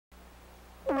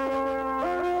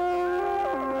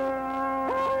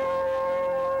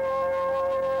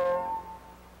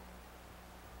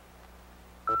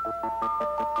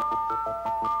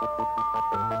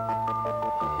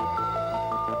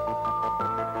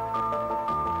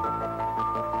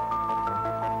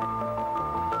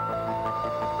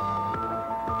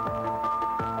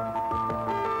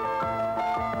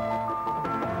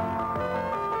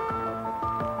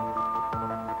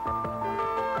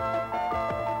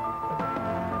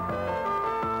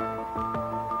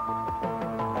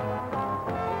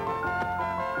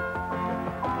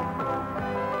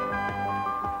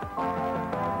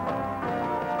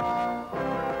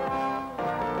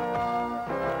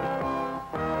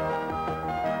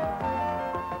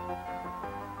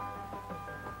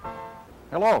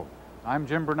Hello, I'm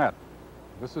Jim Burnett.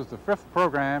 This is the fifth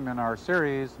program in our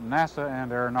series, NASA and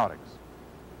Aeronautics.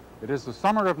 It is the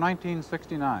summer of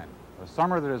 1969, a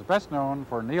summer that is best known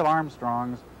for Neil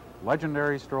Armstrong's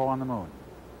legendary stroll on the moon.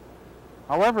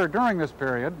 However, during this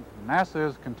period, NASA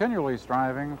is continually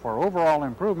striving for overall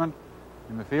improvement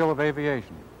in the field of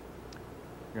aviation.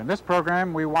 In this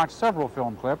program, we watch several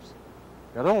film clips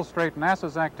that illustrate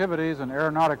NASA's activities in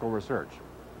aeronautical research,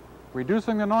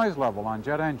 reducing the noise level on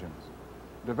jet engines,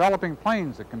 developing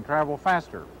planes that can travel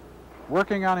faster,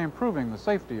 working on improving the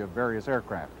safety of various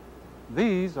aircraft.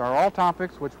 These are all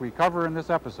topics which we cover in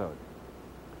this episode.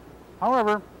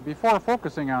 However, before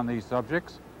focusing on these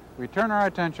subjects, we turn our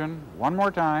attention one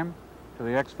more time to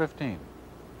the X-15.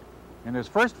 In this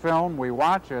first film, we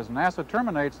watch as NASA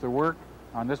terminates the work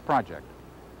on this project.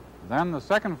 Then the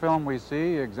second film we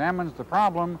see examines the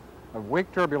problem of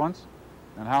wake turbulence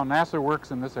and how NASA works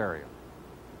in this area.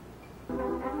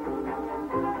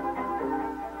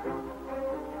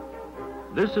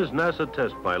 This is NASA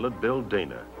test pilot Bill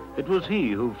Dana. It was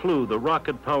he who flew the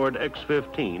rocket-powered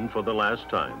X-15 for the last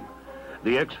time.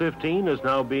 The X-15 is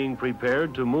now being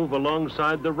prepared to move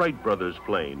alongside the Wright brothers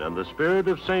plane and the Spirit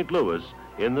of St. Louis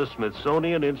in the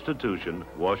Smithsonian Institution,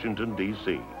 Washington,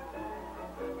 D.C.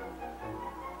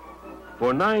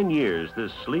 For 9 years,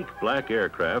 this sleek black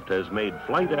aircraft has made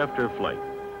flight after flight.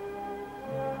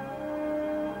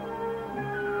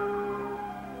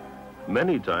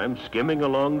 Many times skimming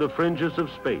along the fringes of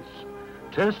space.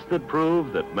 Tests that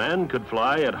prove that man could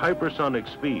fly at hypersonic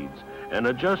speeds and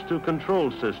adjust to control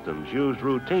systems used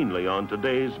routinely on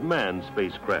today's manned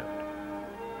spacecraft.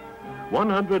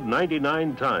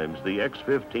 199 times the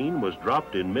X-15 was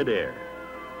dropped in midair.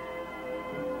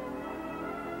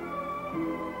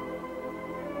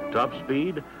 Top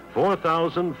speed,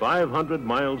 4,500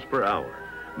 miles per hour.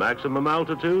 Maximum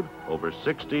altitude, over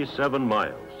 67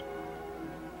 miles.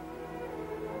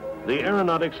 The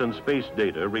aeronautics and space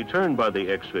data returned by the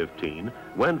X-15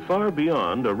 went far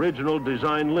beyond original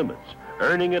design limits,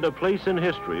 earning it a place in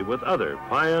history with other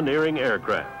pioneering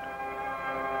aircraft.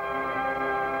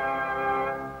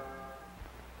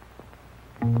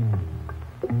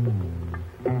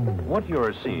 What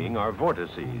you're seeing are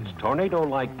vortices,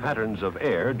 tornado-like patterns of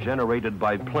air generated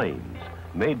by planes,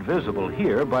 made visible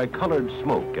here by colored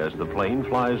smoke as the plane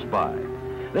flies by.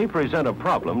 They present a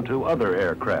problem to other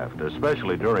aircraft,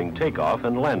 especially during takeoff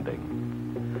and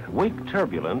landing. Wake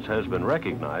turbulence has been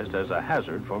recognized as a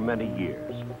hazard for many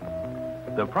years.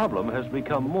 The problem has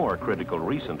become more critical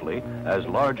recently as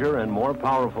larger and more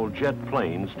powerful jet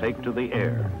planes take to the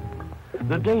air.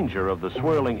 The danger of the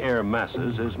swirling air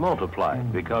masses is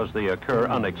multiplied because they occur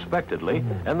unexpectedly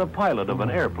and the pilot of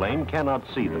an airplane cannot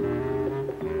see them.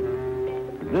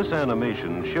 This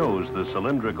animation shows the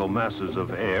cylindrical masses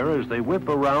of air as they whip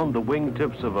around the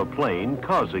wingtips of a plane,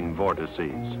 causing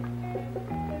vortices.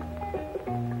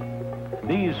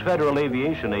 These Federal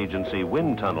Aviation Agency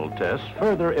wind tunnel tests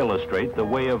further illustrate the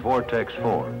way a vortex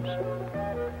forms.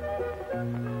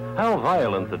 How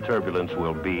violent the turbulence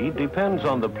will be depends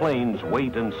on the plane's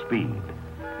weight and speed.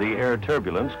 The air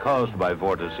turbulence caused by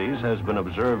vortices has been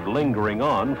observed lingering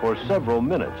on for several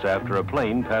minutes after a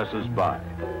plane passes by.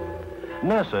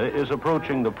 NASA is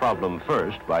approaching the problem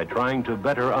first by trying to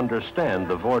better understand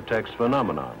the vortex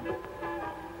phenomenon.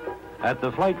 At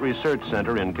the Flight Research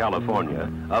Center in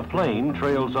California, a plane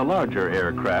trails a larger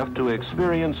aircraft to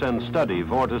experience and study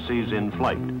vortices in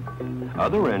flight.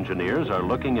 Other engineers are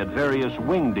looking at various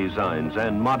wing designs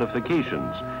and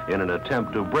modifications in an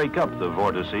attempt to break up the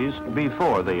vortices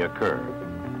before they occur.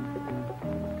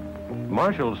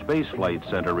 Marshall Space Flight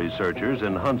Center researchers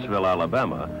in Huntsville,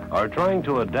 Alabama, are trying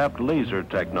to adapt laser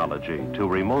technology to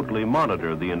remotely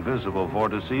monitor the invisible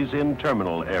vortices in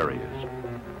terminal areas.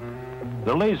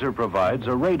 The laser provides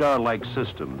a radar-like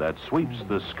system that sweeps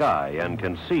the sky and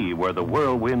can see where the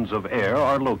whirlwinds of air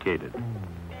are located.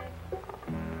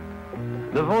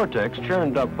 The vortex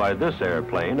churned up by this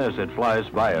airplane as it flies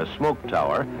by a smoke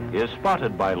tower is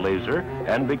spotted by laser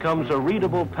and becomes a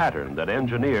readable pattern that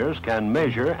engineers can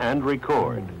measure and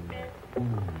record.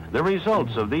 The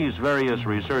results of these various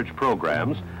research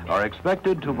programs are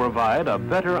expected to provide a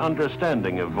better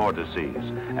understanding of vortices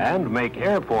and make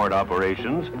airport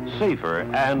operations safer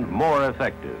and more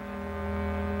effective.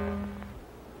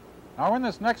 Now, in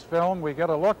this next film, we get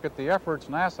a look at the efforts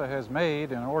NASA has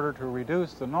made in order to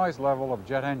reduce the noise level of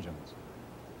jet engines.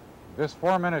 This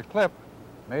 4-minute clip,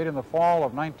 made in the fall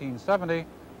of 1970,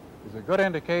 is a good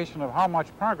indication of how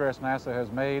much progress NASA has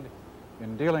made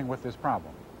in dealing with this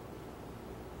problem.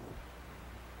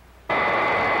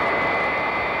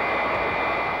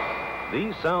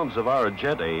 These sounds of our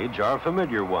jet age are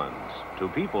familiar ones. To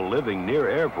people living near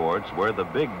airports where the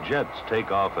big jets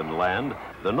take off and land,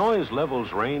 the noise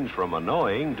levels range from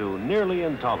annoying to nearly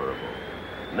intolerable.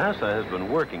 NASA has been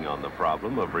working on the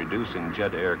problem of reducing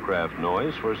jet aircraft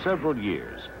noise for several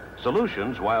years.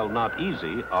 Solutions, while not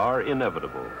easy, are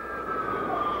inevitable.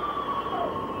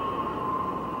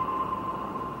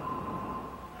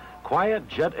 Quiet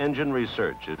jet engine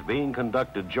research is being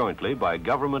conducted jointly by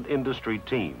government industry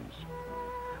teams.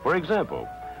 For example,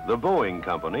 the Boeing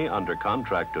company, under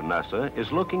contract to NASA,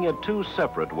 is looking at two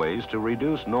separate ways to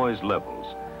reduce noise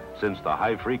levels. Since the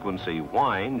high-frequency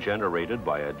whine generated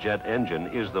by a jet engine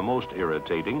is the most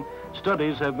irritating,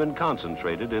 studies have been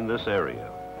concentrated in this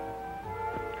area.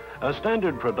 A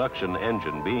standard production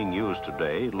engine being used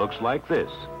today looks like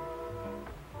this.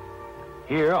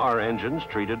 Here are engines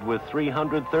treated with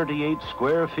 338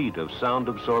 square feet of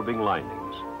sound-absorbing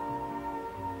linings.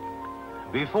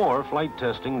 Before flight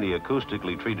testing the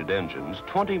acoustically treated engines,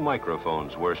 20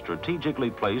 microphones were strategically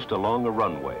placed along a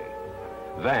runway.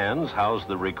 Vans housed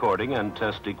the recording and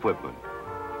test equipment.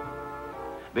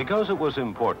 Because it was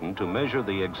important to measure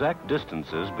the exact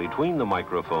distances between the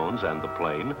microphones and the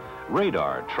plane,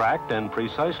 radar tracked and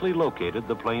precisely located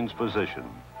the plane's position.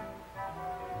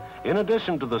 In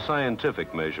addition to the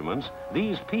scientific measurements,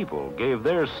 these people gave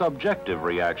their subjective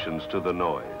reactions to the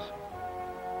noise.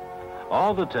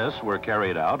 All the tests were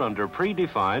carried out under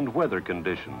predefined weather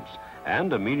conditions,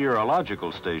 and a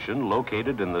meteorological station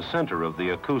located in the center of the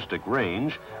acoustic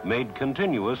range made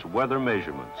continuous weather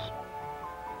measurements.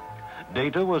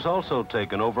 Data was also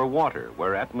taken over water,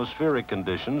 where atmospheric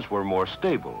conditions were more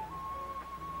stable.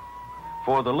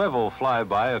 For the level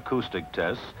flyby acoustic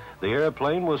tests, the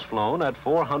airplane was flown at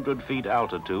 400 feet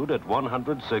altitude at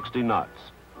 160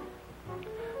 knots.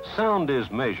 Sound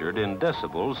is measured in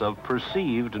decibels of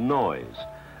perceived noise.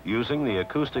 Using the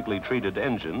acoustically treated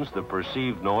engines, the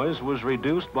perceived noise was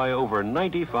reduced by over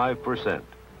 95%.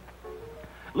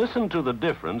 Listen to the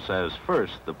difference as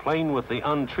first the plane with the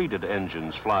untreated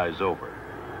engines flies over.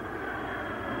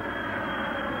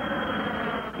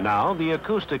 Now the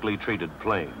acoustically treated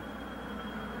plane.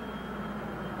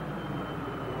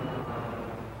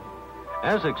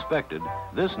 As expected,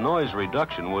 this noise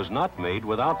reduction was not made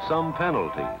without some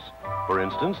penalties. For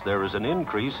instance, there is an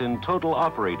increase in total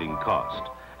operating cost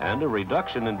and a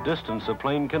reduction in distance a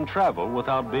plane can travel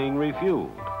without being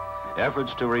refueled.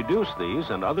 Efforts to reduce these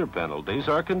and other penalties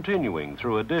are continuing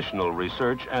through additional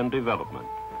research and development.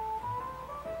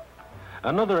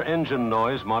 Another engine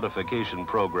noise modification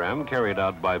program carried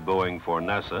out by Boeing for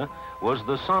NASA was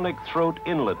the Sonic Throat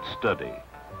Inlet Study.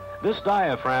 This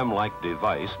diaphragm-like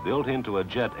device built into a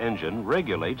jet engine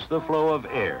regulates the flow of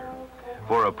air.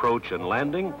 For approach and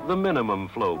landing, the minimum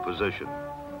flow position.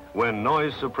 When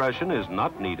noise suppression is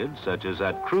not needed, such as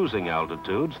at cruising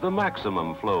altitudes, the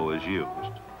maximum flow is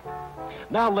used.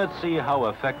 Now let's see how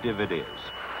effective it is.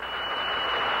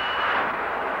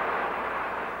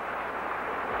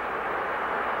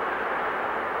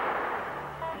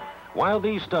 While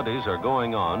these studies are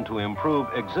going on to improve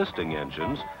existing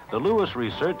engines, the Lewis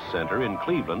Research Center in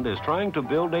Cleveland is trying to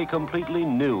build a completely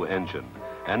new engine,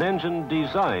 an engine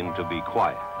designed to be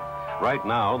quiet. Right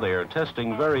now, they are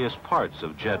testing various parts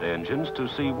of jet engines to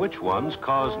see which ones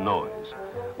cause noise.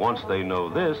 Once they know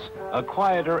this, a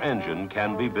quieter engine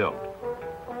can be built.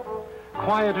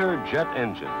 Quieter jet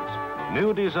engines.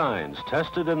 New designs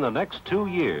tested in the next 2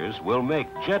 years will make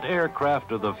jet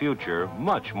aircraft of the future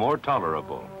much more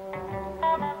tolerable.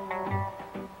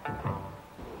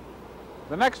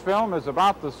 The next film is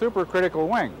about the supercritical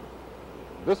wing.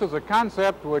 This is a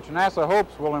concept which NASA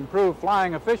hopes will improve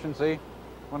flying efficiency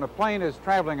when a plane is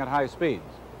traveling at high speeds.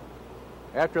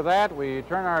 After that, we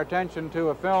turn our attention to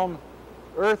a film,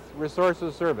 Earth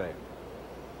Resources Survey.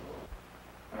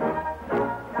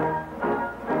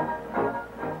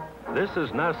 This is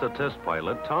NASA test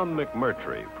pilot Tom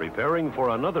McMurtry preparing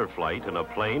for another flight in a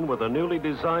plane with a newly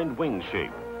designed wing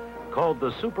shape. Called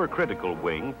the supercritical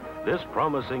wing, this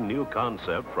promising new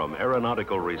concept from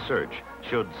aeronautical research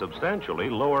should substantially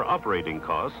lower operating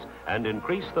costs and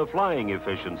increase the flying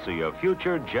efficiency of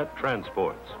future jet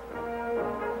transports.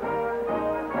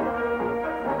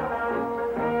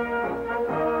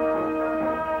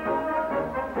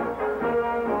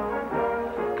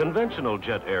 Conventional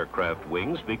jet aircraft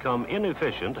wings become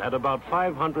inefficient at about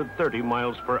 530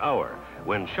 miles per hour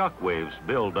when shock waves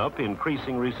build up,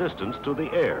 increasing resistance to the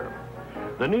air.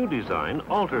 The new design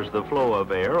alters the flow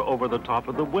of air over the top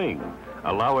of the wing,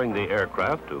 allowing the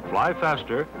aircraft to fly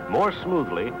faster, more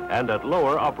smoothly, and at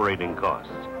lower operating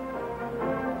costs.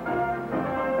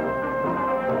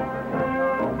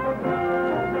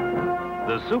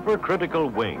 The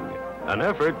supercritical wing, an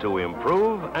effort to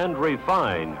improve and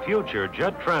refine future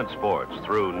jet transports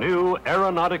through new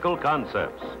aeronautical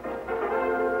concepts.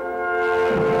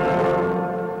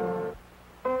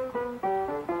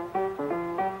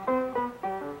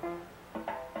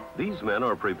 These men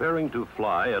are preparing to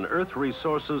fly an Earth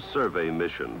Resources Survey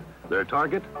mission. Their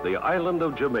target, the island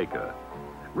of Jamaica.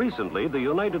 Recently, the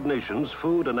United Nations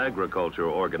Food and Agriculture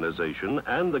Organization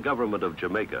and the government of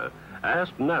Jamaica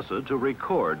asked NASA to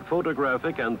record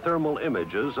photographic and thermal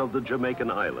images of the Jamaican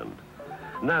island.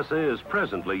 NASA is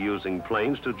presently using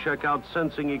planes to check out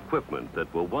sensing equipment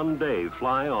that will one day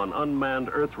fly on unmanned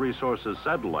Earth Resources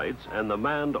satellites and the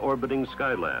manned orbiting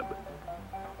Skylab.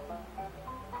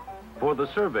 For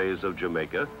the surveys of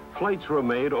Jamaica, flights were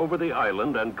made over the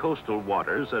island and coastal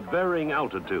waters at varying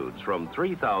altitudes from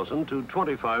 3,000 to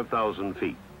 25,000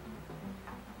 feet.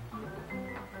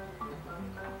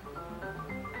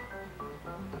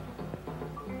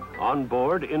 On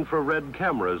board, infrared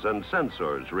cameras and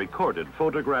sensors recorded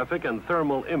photographic and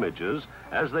thermal images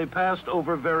as they passed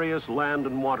over various land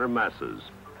and water masses.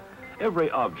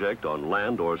 Every object on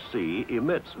land or sea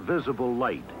emits visible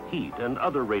light, heat, and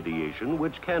other radiation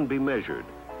which can be measured.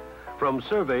 From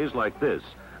surveys like this,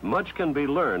 much can be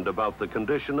learned about the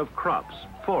condition of crops,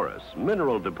 forests,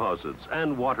 mineral deposits,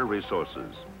 and water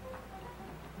resources.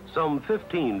 Some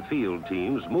 15 field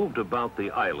teams moved about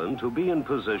the island to be in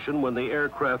position when the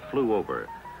aircraft flew over.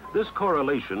 This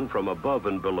correlation from above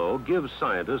and below gives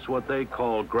scientists what they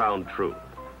call ground truth.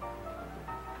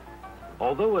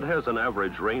 Although it has an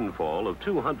average rainfall of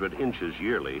 200 inches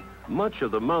yearly, much of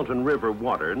the mountain river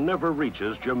water never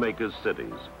reaches Jamaica's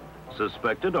cities.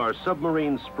 Suspected are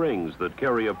submarine springs that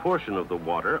carry a portion of the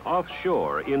water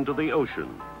offshore into the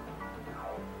ocean.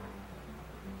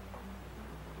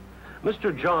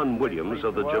 Mr. John Williams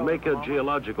of the Jamaica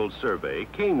Geological Survey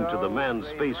came to the Manned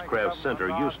Spacecraft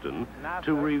Center, Houston,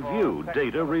 to review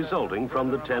data resulting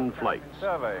from the 10 flights.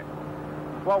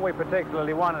 What we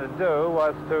particularly wanted to do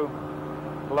was to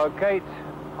locate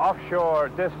offshore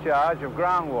discharge of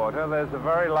groundwater. There's a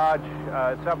very large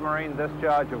submarine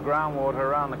discharge of groundwater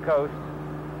around the coast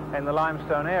in the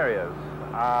limestone areas,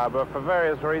 but for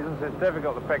various reasons it's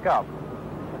difficult to pick up.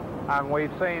 And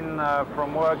we've seen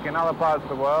from work in other parts of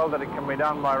the world that it can be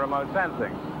done by remote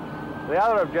sensing. The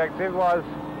other objective was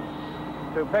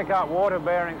to pick up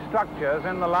water-bearing structures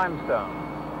in the limestone.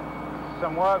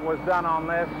 Some work was done on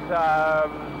this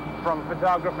from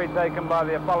photography taken by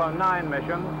the Apollo 9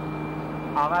 mission,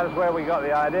 and that is where we got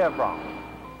the idea from.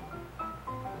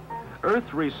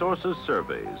 Earth Resources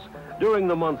Surveys. During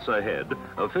the months ahead,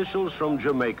 officials from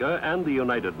Jamaica and the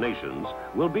United Nations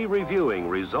will be reviewing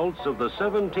results of the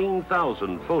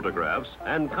 17,000 photographs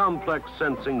and complex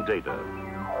sensing data.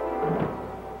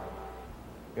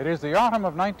 It is the autumn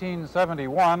of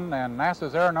 1971, and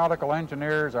NASA's aeronautical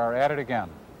engineers are at it again.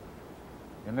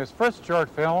 In this first short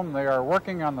film, they are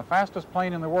working on the fastest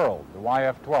plane in the world, the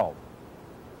YF-12.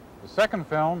 The second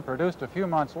film, produced a few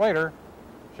months later,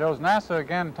 shows NASA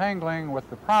again tangling with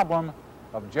the problem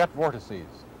of jet vortices.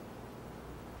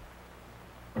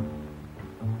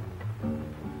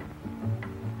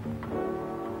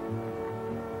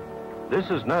 This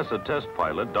is NASA test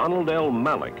pilot Donald L.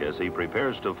 Malik as he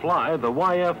prepares to fly the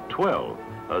YF-12,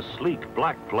 a sleek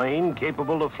black plane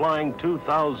capable of flying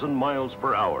 2,000 miles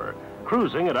per hour,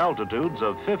 cruising at altitudes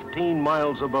of 15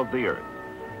 miles above the Earth.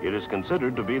 It is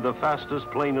considered to be the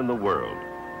fastest plane in the world.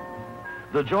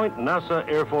 The Joint NASA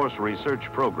Air Force Research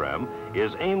Program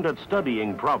is aimed at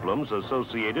studying problems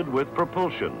associated with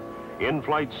propulsion,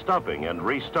 in-flight stopping and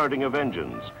restarting of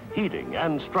engines, heating,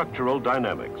 and structural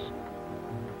dynamics.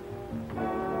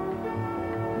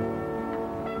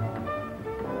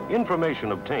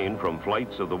 Information obtained from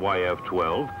flights of the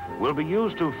YF-12 will be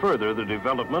used to further the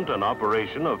development and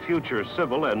operation of future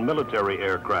civil and military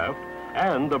aircraft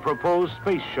and the proposed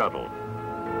space shuttle.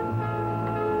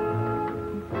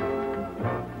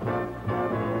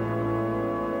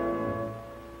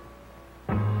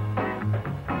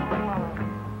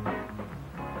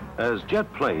 As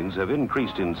jet planes have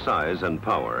increased in size and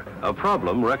power, a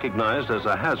problem recognized as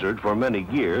a hazard for many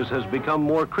years has become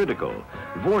more critical: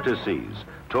 vortices,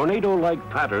 tornado-like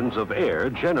patterns of air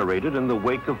generated in the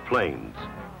wake of planes.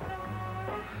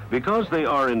 Because they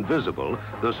are invisible,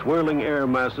 the swirling air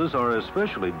masses are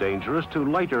especially dangerous to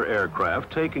lighter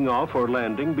aircraft taking off or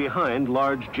landing behind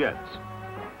large jets.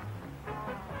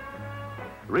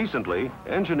 Recently,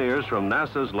 engineers from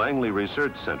NASA's Langley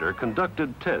Research Center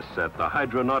conducted tests at the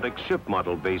Hydronautic Ship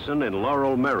Model Basin in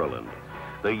Laurel, Maryland.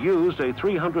 They used a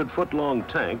 300-foot-long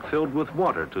tank filled with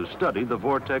water to study the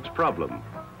vortex problem.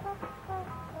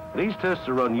 These tests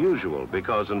are unusual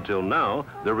because until now,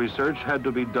 the research had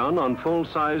to be done on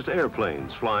full-sized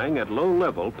airplanes flying at low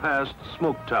level past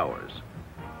smoke towers.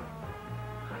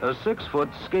 A 6-foot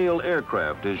scale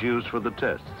aircraft is used for the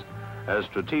tests, as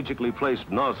strategically placed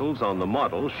nozzles on the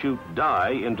model shoot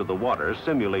dye into the water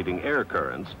simulating air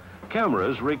currents.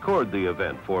 Cameras record the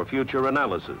event for future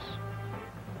analysis.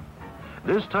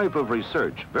 This type of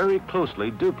research very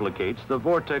closely duplicates the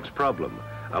vortex problem,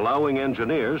 allowing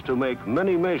engineers to make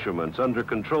many measurements under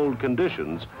controlled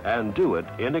conditions and do it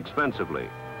inexpensively.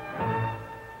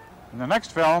 In the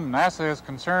next film, NASA is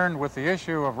concerned with the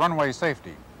issue of runway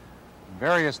safety.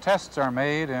 Various tests are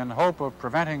made in hope of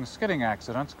preventing skidding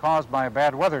accidents caused by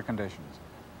bad weather conditions.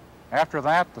 After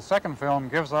that, the second film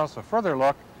gives us a further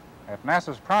look at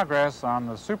NASA's progress on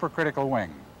the supercritical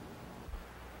wing.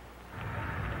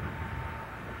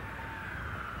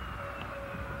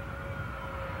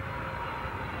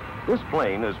 This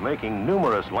plane is making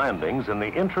numerous landings in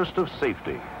the interest of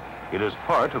safety. It is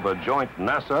part of a joint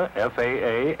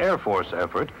NASA-FAA Air Force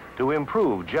effort to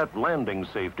improve jet landing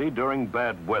safety during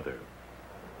bad weather.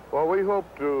 Well, we hope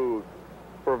to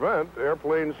prevent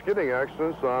airplane skidding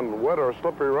accidents on wet or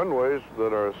slippery runways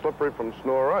that are slippery from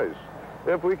snow or ice.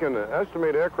 If we can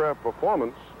estimate aircraft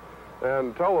performance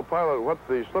and tell the pilot what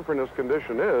the slipperiness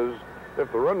condition is,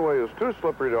 if the runway is too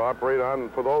slippery to operate on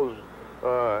for those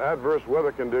adverse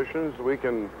weather conditions, we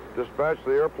can dispatch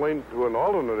the airplane to an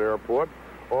alternate airport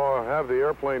or have the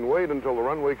airplane wait until the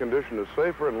runway condition is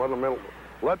safer and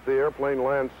let the airplane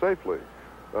land safely.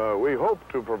 We hope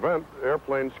to prevent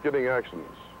airplane skidding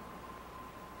accidents.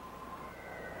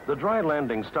 The dry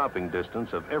landing stopping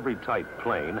distance of every type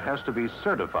plane has to be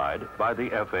certified by the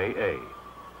FAA.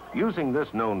 Using this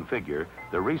known figure,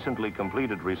 the recently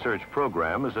completed research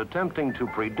program is attempting to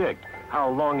predict how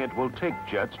long it will take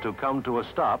jets to come to a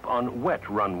stop on wet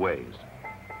runways.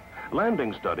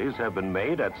 Landing studies have been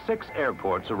made at 6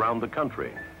 airports around the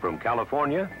country, from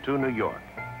California to New York.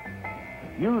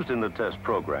 Used in the test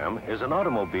program is an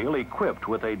automobile equipped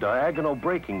with a diagonal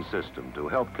braking system to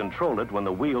help control it when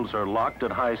the wheels are locked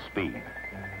at high speed.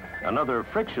 Another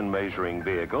friction measuring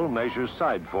vehicle measures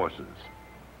side forces.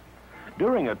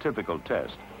 During a typical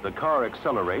test, the car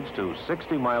accelerates to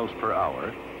 60 miles per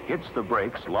hour, hits the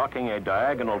brakes, locking a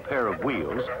diagonal pair of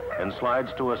wheels, and slides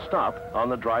to a stop on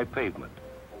the dry pavement.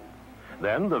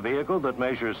 Then the vehicle that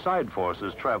measures side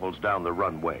forces travels down the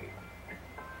runway.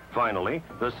 Finally,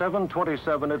 the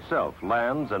 727 itself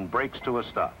lands and brakes to a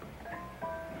stop.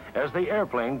 As the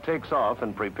airplane takes off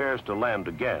and prepares to land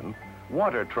again,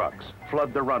 water trucks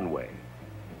flood the runway.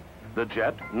 The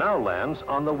jet now lands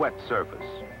on the wet surface.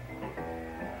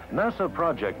 NASA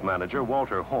project manager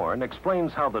Walter Horn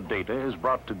explains how the data is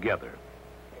brought together.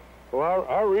 Well,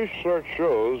 our research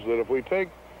shows that if we take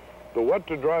the wet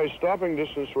to dry stopping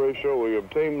distance ratio we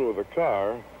obtained with the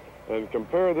car and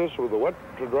compare this with the wet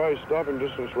to dry stopping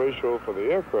distance ratio for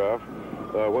the aircraft,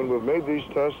 when we've made these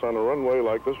tests on a runway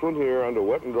like this one here under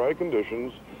wet and dry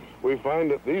conditions, we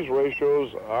find that these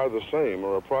ratios are the same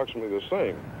or approximately the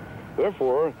same.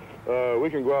 Therefore, we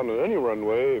can go out on any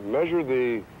runway, measure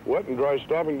the wet and dry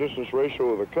stopping distance ratio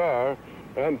of the car,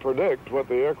 and predict what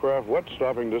the aircraft wet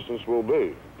stopping distance will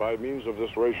be by means of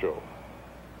this ratio.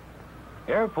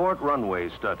 Airport runway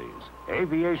studies,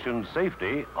 aviation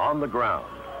safety on the ground.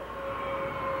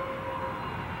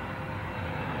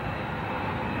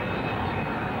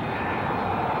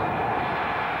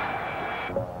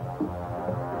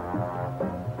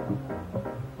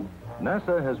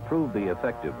 NASA has proved the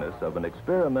effectiveness of an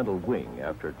experimental wing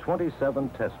after 27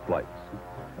 test flights.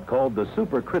 Called the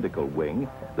supercritical wing,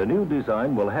 the new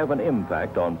design will have an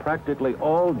impact on practically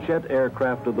all jet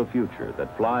aircraft of the future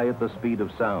that fly at the speed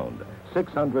of sound,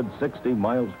 660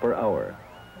 miles per hour.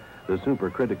 The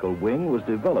supercritical wing was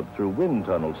developed through wind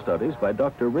tunnel studies by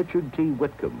Dr. Richard T.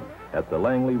 Whitcomb at the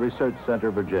Langley Research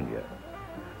Center, Virginia.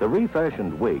 The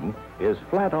refashioned wing is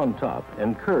flat on top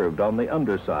and curved on the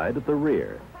underside at the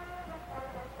rear.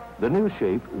 The new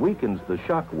shape weakens the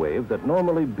shock wave that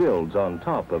normally builds on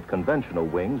top of conventional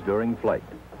wings during flight.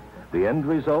 The end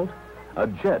result? A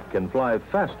jet can fly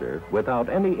faster without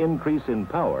any increase in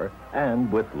power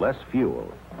and with less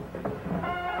fuel.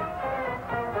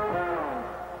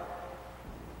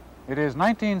 It is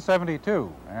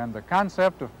 1972, and the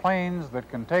concept of planes that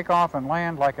can take off and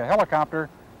land like a helicopter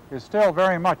is still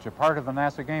very much a part of the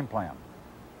NASA game plan.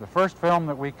 The first film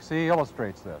that we see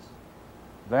illustrates this.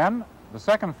 Then, the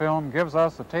second film gives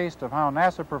us a taste of how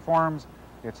NASA performs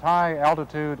its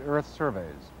high-altitude Earth surveys.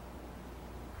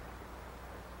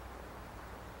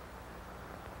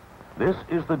 This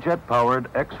is the jet-powered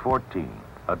X-14,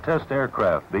 a test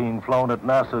aircraft being flown at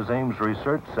NASA's Ames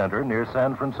Research Center near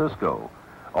San Francisco.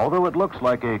 Although it looks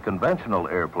like a conventional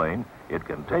airplane, it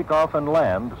can take off and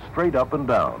land straight up and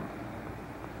down.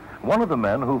 One of the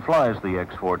men who flies the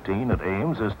X-14 at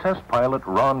Ames is test pilot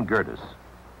Ron Gertis.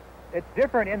 It's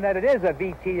different in that it is a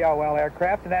VTOL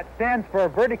aircraft, and that stands for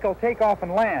vertical takeoff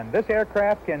and land. This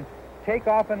aircraft can take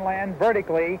off and land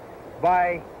vertically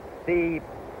by the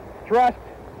thrust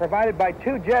provided by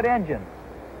two jet engines,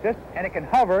 and it can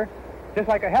hover just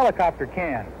like a helicopter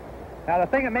can. Now, the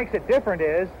thing that makes it different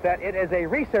is that it is a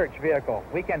research vehicle.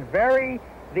 We can vary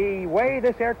the way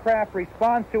this aircraft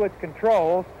responds to its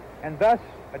controls and thus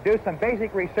do some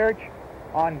basic research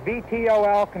on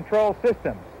VTOL control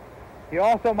systems. You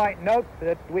also might note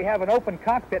that we have an open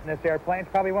cockpit in this airplane. It's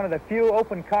probably one of the few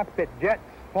open cockpit jets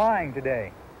flying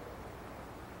today.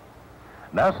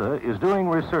 NASA is doing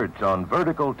research on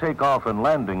vertical takeoff and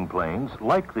landing planes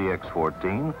like the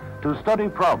X-14 to study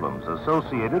problems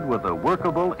associated with a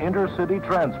workable intercity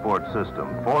transport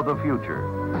system for the future.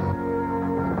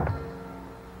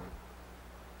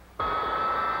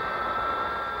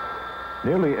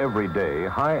 Nearly every day,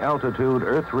 high-altitude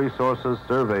Earth Resources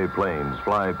survey planes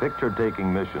fly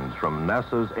picture-taking missions from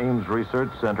NASA's Ames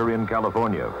Research Center in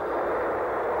California.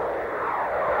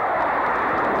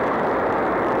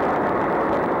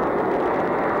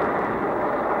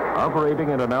 Operating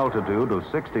at an altitude of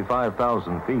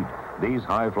 65,000 feet, these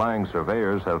high-flying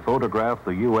surveyors have photographed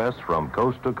the U.S. from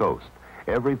coast to coast,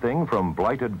 everything from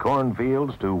blighted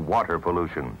cornfields to water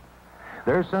pollution.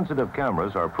 Their sensitive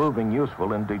cameras are proving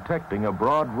useful in detecting a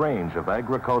broad range of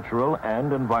agricultural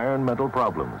and environmental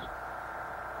problems.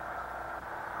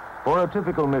 For a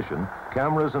typical mission,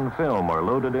 cameras and film are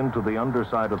loaded into the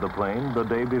underside of the plane the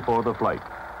day before the flight.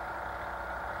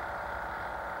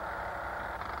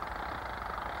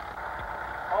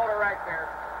 Hold her right there.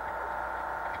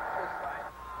 This side.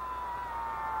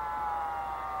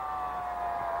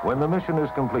 When the mission is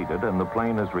completed and the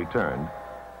plane is returned,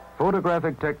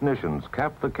 photographic technicians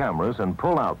cap the cameras and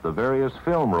pull out the various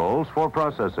film rolls for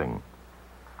processing.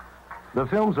 The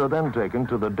films are then taken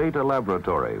to the data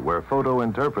laboratory, where photo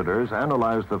interpreters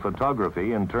analyze the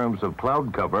photography in terms of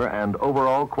cloud cover and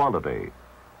overall quality.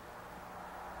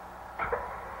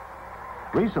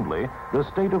 Recently, the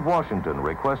state of Washington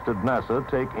requested NASA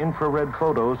take infrared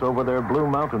photos over their Blue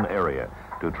Mountain area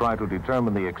to try to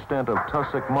determine the extent of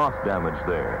tussock moth damage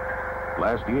there.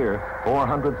 Last year,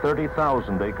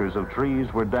 430,000 acres of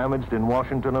trees were damaged in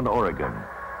Washington and Oregon.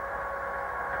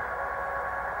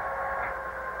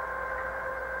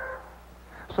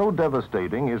 So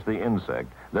devastating is the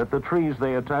insect that the trees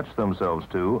they attach themselves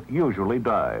to usually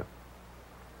die.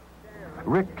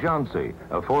 Rick Johnsey,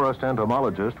 a forest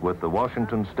entomologist with the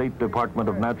Washington State Department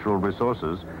of Natural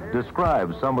Resources,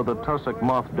 describes some of the tussock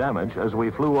moth damage as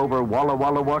we flew over Walla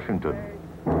Walla, Washington.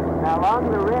 Now,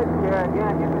 along the ridge here,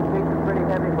 again, you can see some pretty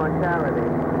heavy mortality.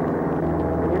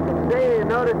 And you can see, you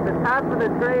notice the top of the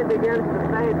tree begins to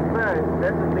fade first.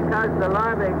 This is because the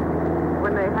larvae,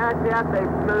 when they hatch out, they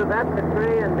move up the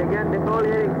tree and begin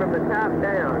defoliating from the top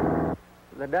down.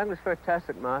 The Douglas fir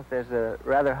tussock moth is a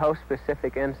rather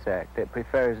host-specific insect. It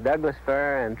prefers Douglas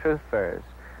fir and truth firs,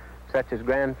 such as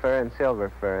grand fir and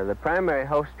silver fir. The primary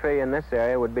host tree in this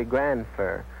area would be grand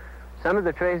fir. Some of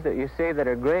the trees that you see that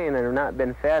are green and have not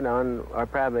been fed on are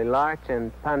probably larch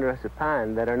and ponderosa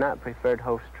pine that are not preferred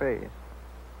host trees.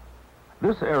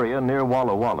 This area near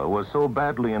Walla Walla was so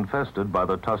badly infested by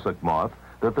the tussock moth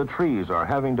that the trees are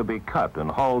having to be cut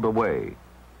and hauled away.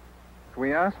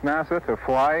 We asked NASA to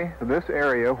fly this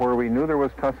area where we knew there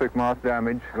was tussock moth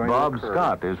damage going to Bob occur.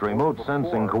 Scott is remote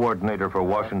sensing coordinator for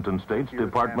Washington State's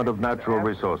Department of Natural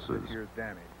Resources.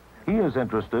 He is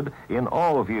interested in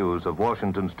all views of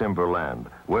Washington's timberland,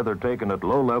 whether taken at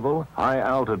low level, high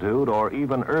altitude, or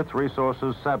even Earth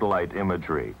Resources satellite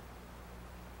imagery.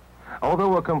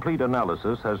 Although a complete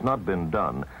analysis has not been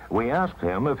done, we asked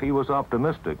him if he was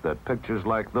optimistic that pictures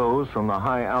like those from the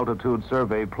high-altitude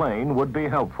survey plane would be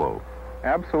helpful.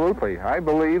 Absolutely. I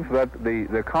believe that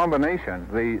the combination,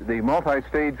 the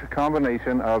multi-stage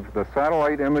combination of the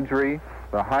satellite imagery,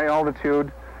 the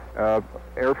high-altitude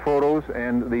air photos,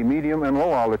 and the medium and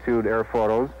low-altitude air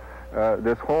photos,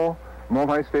 this whole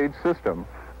multi-stage system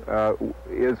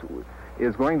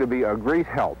is going to be a great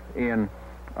help in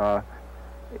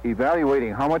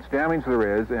evaluating how much damage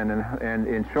there is and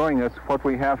in showing us what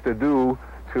we have to do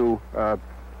to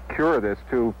cure this,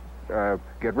 to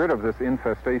get rid of this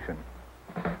infestation.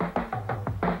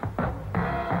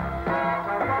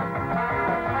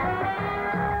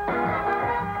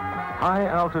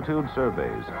 High-altitude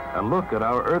surveys, a look at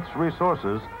our Earth's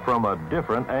resources from a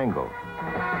different angle.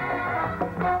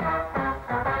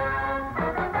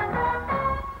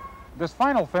 This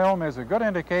final film is a good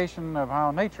indication of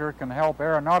how nature can help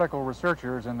aeronautical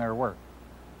researchers in their work.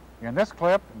 In this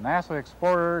clip, NASA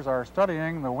explorers are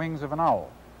studying the wings of an owl.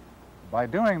 By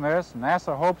doing this,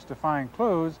 NASA hopes to find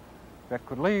clues that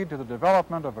could lead to the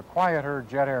development of a quieter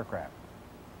jet aircraft.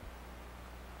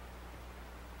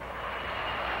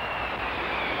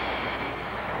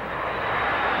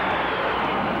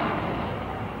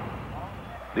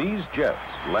 These jets,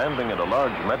 landing at a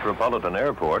large metropolitan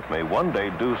airport, may one day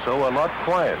do so a lot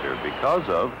quieter because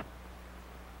of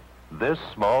this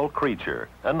small creature,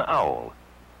 an owl.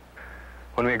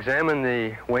 When we examined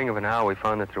the wing of an owl, we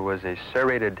found that there was a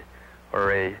serrated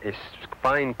or a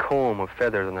fine comb of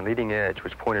feathers on the leading edge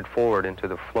which pointed forward into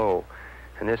the flow.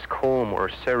 And this comb or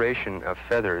serration of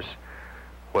feathers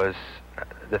was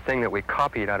the thing that we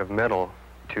copied out of metal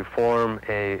to form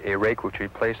a rake which we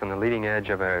placed on the leading edge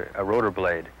of a rotor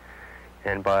blade.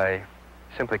 And by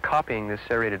simply copying this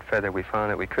serrated feather, we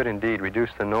found that we could indeed reduce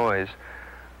the noise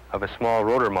of a small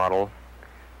rotor model,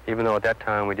 even though at that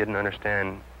time we didn't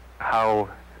understand how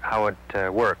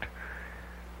it worked.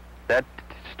 That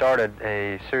started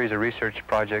a series of research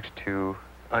projects to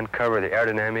uncover the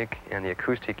aerodynamic and the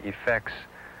acoustic effects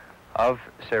of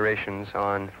serrations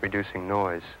on reducing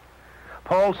noise.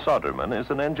 Paul Soderman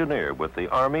is an engineer with the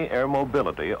Army Air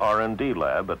Mobility R&D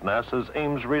Lab at NASA's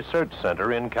Ames Research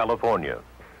Center in California.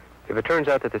 If it turns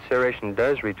out that the serration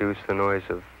does reduce the noise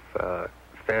of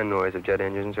fan noise of jet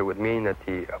engines, it would mean that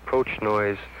the approach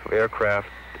noise of aircraft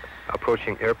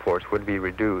approaching airports would be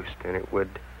reduced, and it would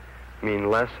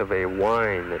mean less of a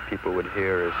whine that people would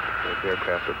hear as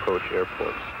aircraft approach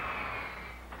airports.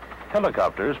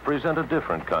 Helicopters present a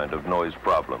different kind of noise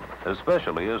problem,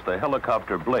 especially as the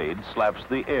helicopter blade slaps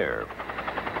the air.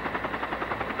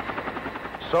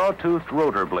 Saw-toothed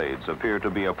rotor blades appear to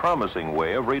be a promising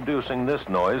way of reducing this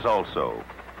noise also.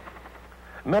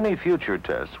 Many future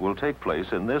tests will take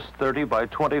place in this 30 by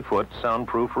 20 foot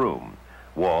soundproof room.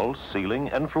 Walls, ceiling,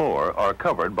 and floor are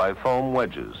covered by foam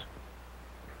wedges.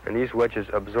 And these wedges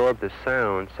absorb the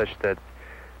sound such that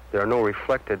there are no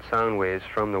reflected sound waves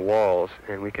from the walls,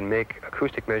 and we can make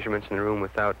acoustic measurements in the room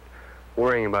without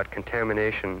worrying about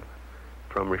contamination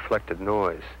from reflected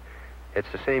noise. It's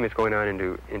the same as going out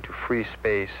into free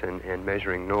space and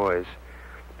measuring noise,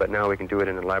 but now we can do it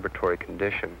in a laboratory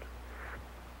condition.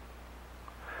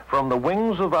 From the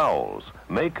wings of owls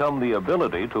may come the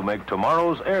ability to make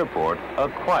tomorrow's airport a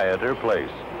quieter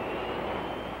place.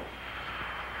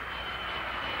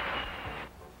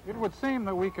 It would seem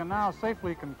that we can now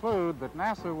safely conclude that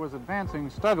NASA was advancing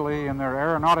steadily in their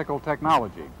aeronautical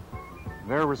technology.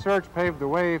 Their research paved the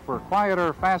way for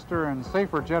quieter, faster, and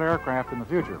safer jet aircraft in the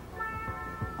future.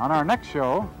 On our next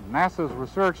show, NASA's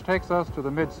research takes us to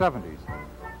the mid-70s.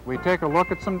 We take a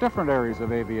look at some different areas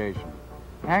of aviation.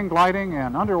 Hang gliding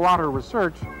and underwater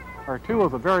research are two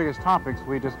of the various topics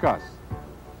we discuss.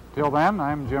 Till then,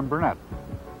 I'm Jim Burnett.